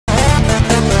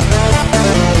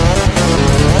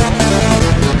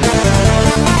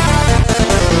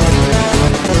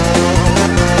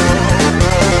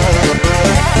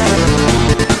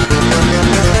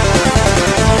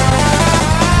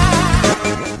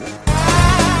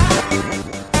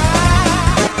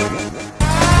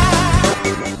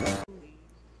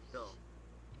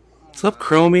What's up,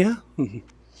 Kromia? Would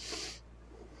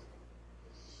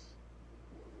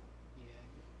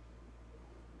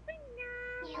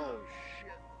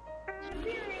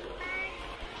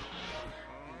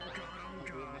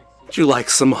you like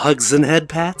some hugs and head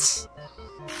pats?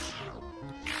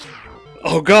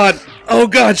 Oh god! Oh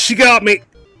god, she got me!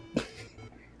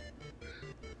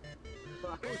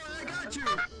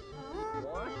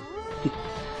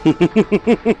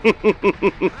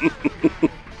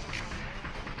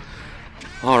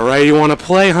 Alright, you wanna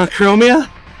play, huh, Kromia?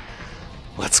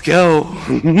 Let's go!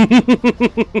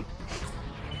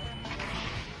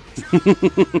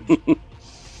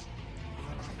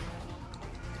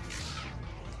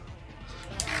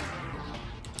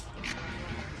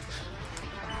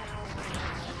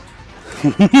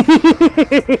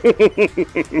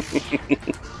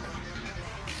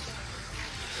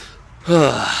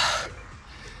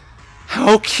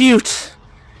 How cute!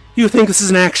 You think this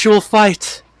is an actual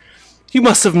fight? You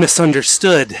must have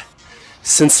misunderstood.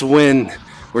 Since when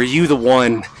were you the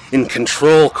one in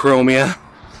control, Kromia?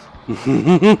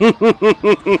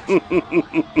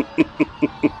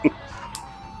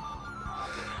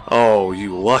 Oh,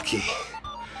 you lucky.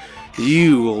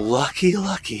 You lucky,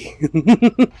 lucky.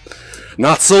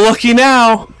 Not so lucky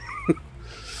now!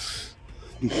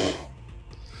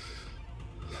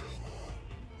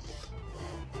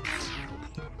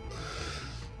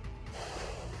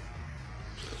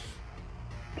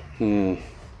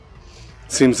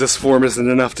 Seems this form isn't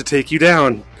enough to take you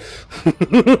down.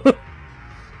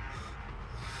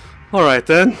 Alright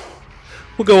then.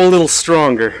 We'll go a little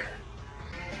stronger.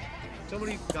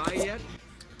 Somebody die yet?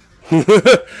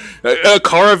 A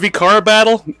Kara v Kara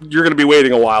battle? You're gonna be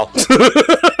waiting a while.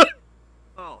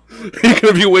 Oh. You're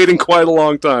gonna be waiting quite a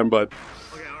long time, bud.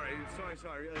 Okay, alright.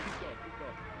 Sorry. Keep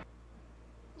going.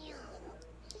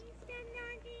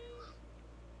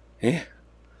 Yeah.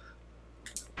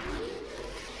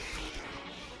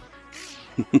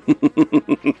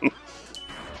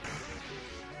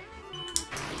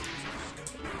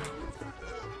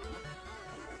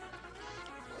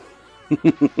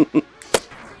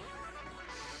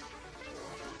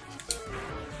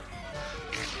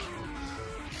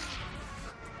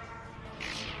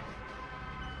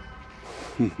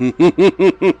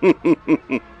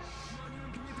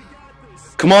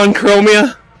 Come on,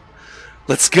 Kromia.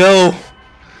 Let's go.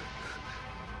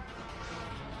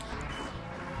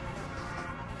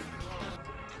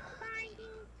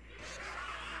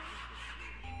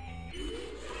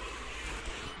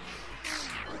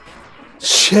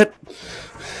 Shit.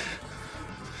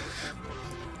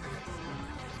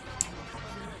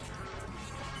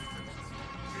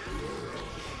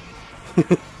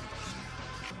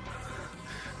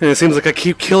 And it seems like I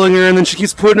keep killing her and then she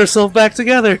keeps putting herself back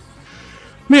together.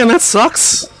 Man, that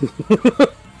sucks.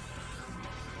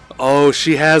 Oh,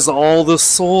 she has all the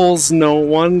souls, no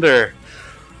wonder.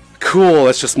 Cool,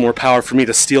 that's just more power for me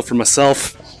to steal for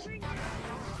myself.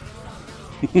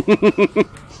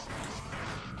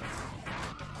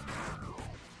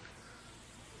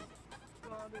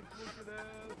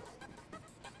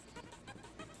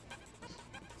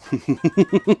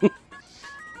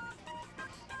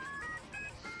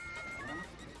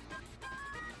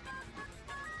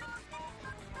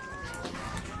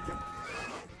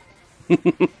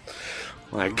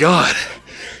 My god,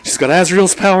 she's got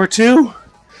Azrael's power too?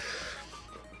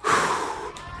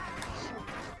 Whew.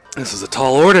 This is a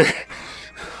tall order.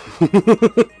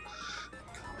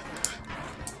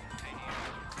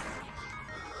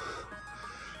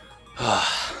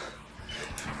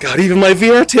 God, even my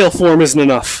VR tail form isn't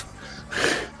enough.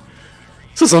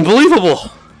 This is unbelievable.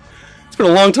 It's been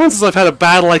a long time since I've had a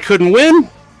battle I couldn't win.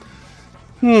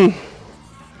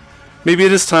 Maybe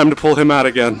it is time to pull him out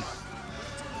again.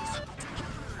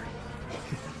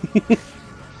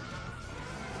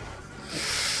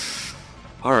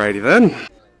 Alrighty then.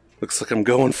 Looks like I'm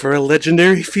going for a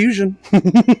legendary fusion.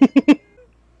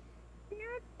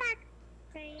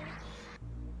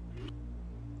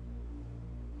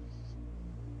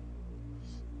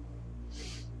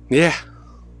 Yeah.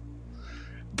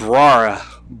 Brara.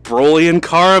 Broly and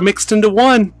Kara mixed into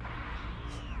one.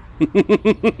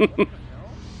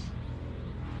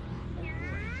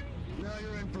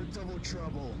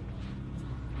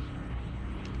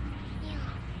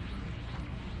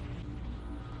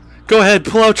 Go ahead,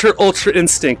 pull out your Ultra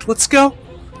Instinct. Let's go.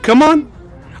 Come on.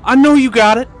 I know you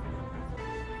got it.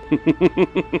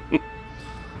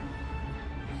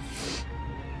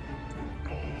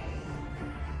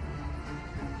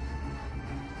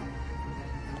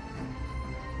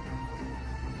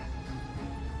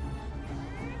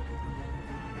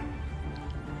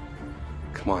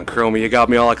 Come on, Chromia, you got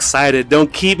me all excited.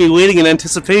 Don't keep me waiting in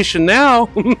anticipation now.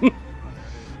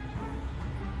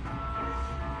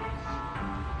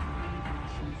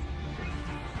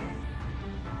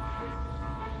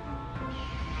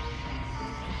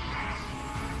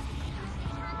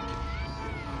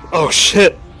 Oh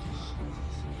shit.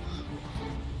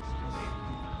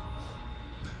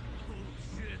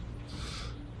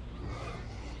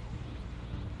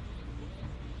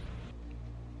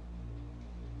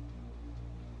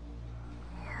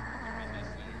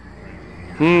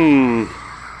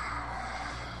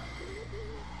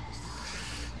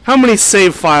 How many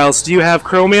save files do you have,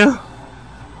 Chromia?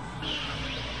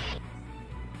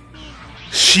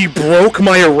 She broke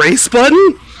my erase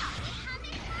button?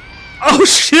 Oh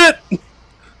shit!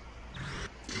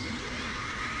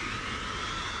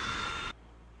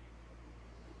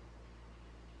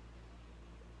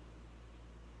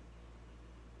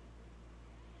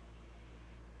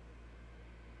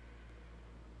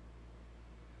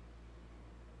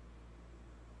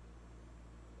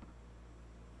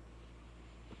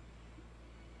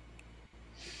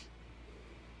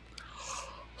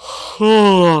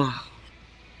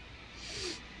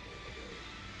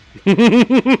 What's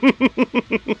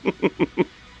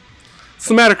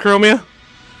the matter, Chromia?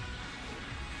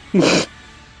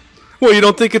 Well, you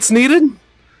don't think it's needed?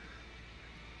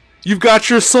 You've got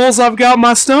your souls, I've got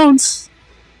my stones.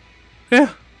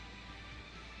 Yeah.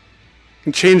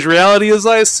 Can change reality as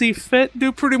I see fit,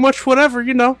 do pretty much whatever,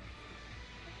 you know.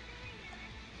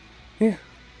 Yeah.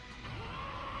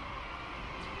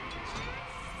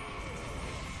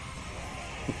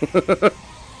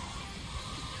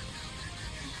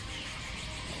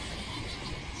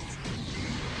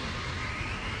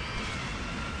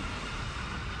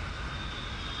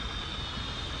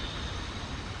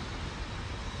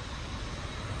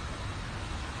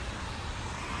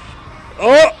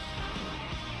 Oh!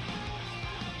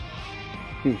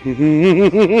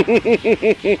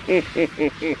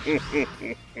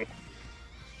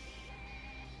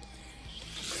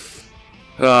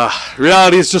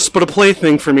 Reality is just but a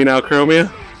plaything for me now,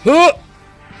 Chromia.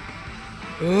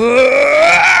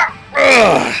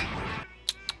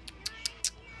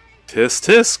 Tisk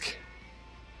tisk.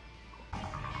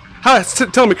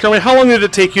 Tell me, Chromia, how long did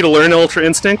it take you to learn Ultra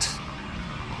Instinct?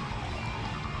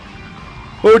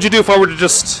 What would you do if I were to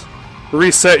just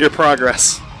reset your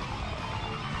progress?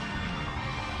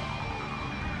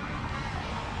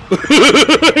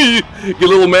 You get a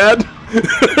little mad?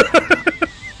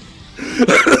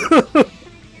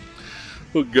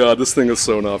 Oh god, this thing is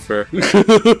so not fair.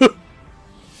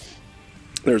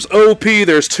 There's OP,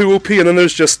 there's 2 OP, and then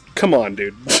there's just... Come on,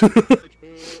 dude.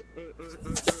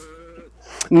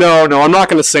 No, I'm not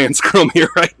going to say it's Chromia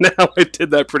right now. I did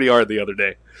that pretty hard the other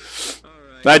day.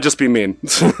 Right. That'd just be mean.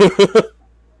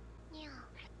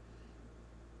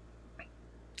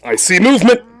 I see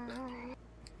movement!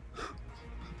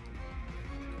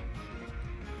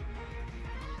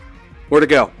 Where'd it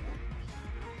go?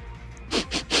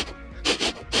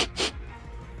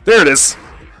 There it is!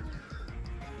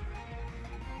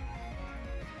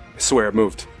 I swear it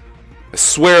moved. I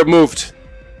swear it moved.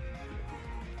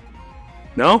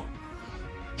 No?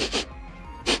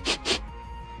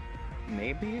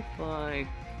 Maybe if I...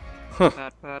 Huh.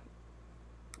 Pat.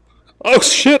 Oh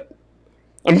shit!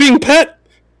 I'm being pet!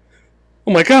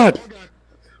 Oh my god!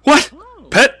 What? Oh.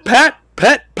 Pet, what?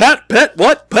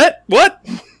 Pet, what?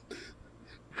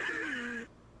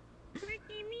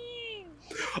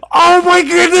 Oh my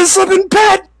goodness, I've been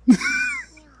pet!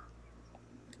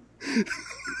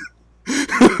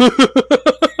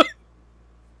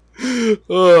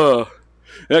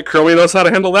 Yeah, Chromie knows how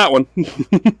to handle that one.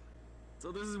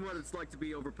 So this is what it's like to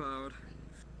be overpowered.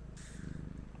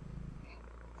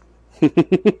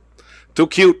 Too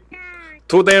cute.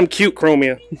 Too damn cute,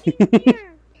 Chromia.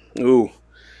 Ooh.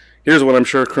 Here's what I'm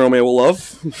sure Chromia will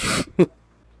love.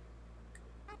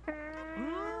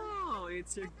 Oh,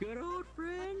 it's your good old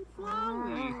friend,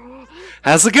 Flowey.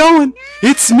 How's it going?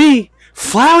 It's me,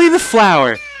 Flowey the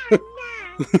Flower.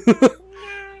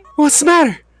 What's the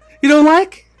matter? You don't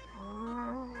like?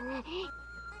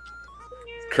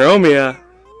 Chromia,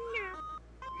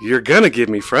 you're gonna get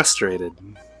me frustrated.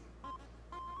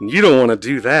 You don't want to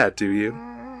do that, do you?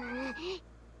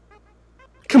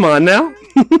 Come on now.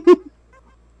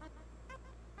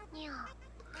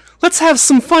 Let's have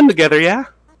some fun together, yeah?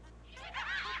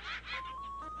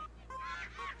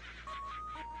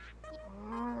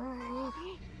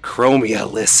 Chromia,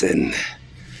 listen.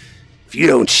 If you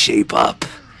don't shape up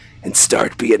and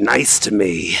start being nice to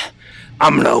me,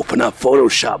 I'm gonna open up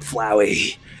Photoshop,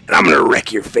 Flowey, and I'm gonna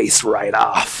wreck your face right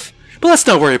off. But let's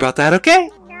not worry about that, okay?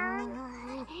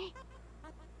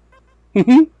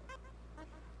 I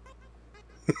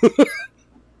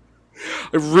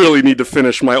really need to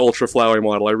finish my Ultra Flowey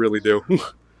model, I really do.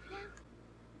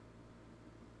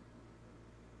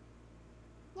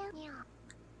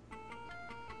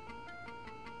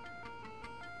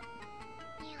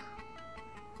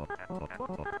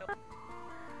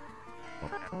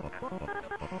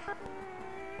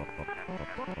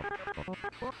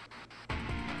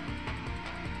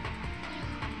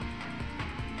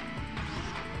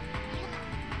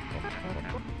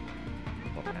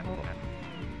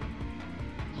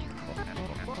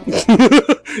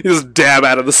 You just dab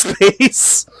out of the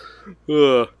space.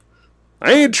 Ugh.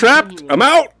 I ain't trapped. I'm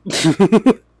out.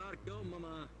 Go,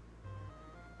 mama.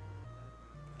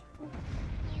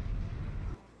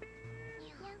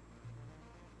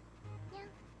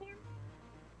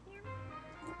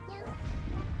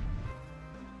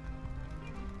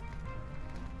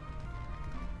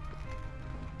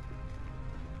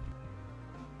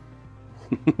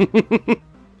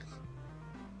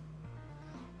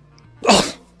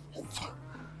 Oh.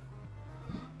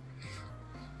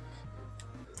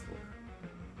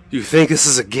 You think this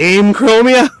is a game,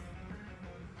 Chromia?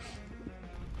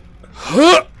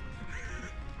 Huh.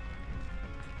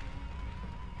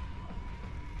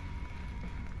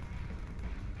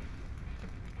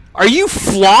 Are you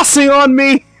flossing on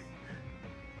me?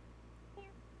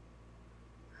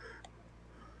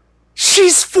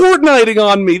 She's Fortniting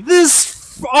on me.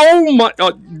 This. Oh my.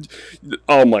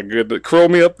 Oh my goodness,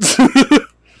 Chromia.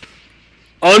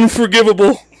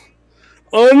 Unforgivable.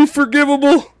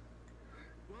 Unforgivable.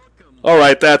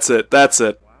 Alright, that's it. That's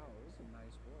it.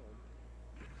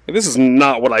 This is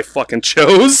not what I fucking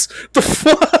chose. The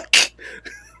fuck?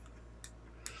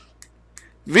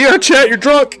 Vrchat, you're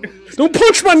drunk. Don't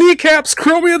punch my kneecaps,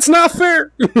 Chromia. It's not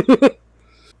fair.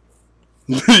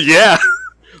 Yeah.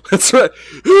 That's right.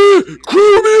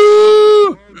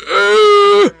 Chromia!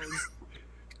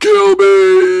 Kill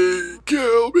me!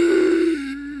 Kill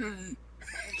me!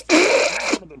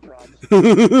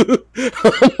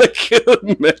 Oh my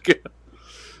god, Mega.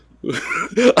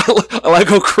 I like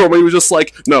how Chromie was just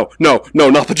like, no, no, no,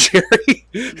 not the cherry.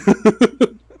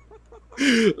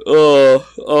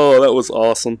 Oh, that was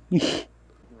awesome.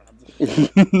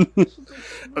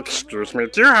 Excuse me,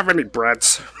 do you have any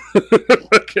breads?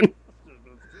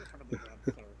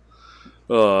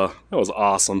 That was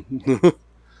awesome. That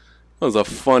was a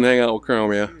fun hangout with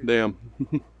Chromia. Damn.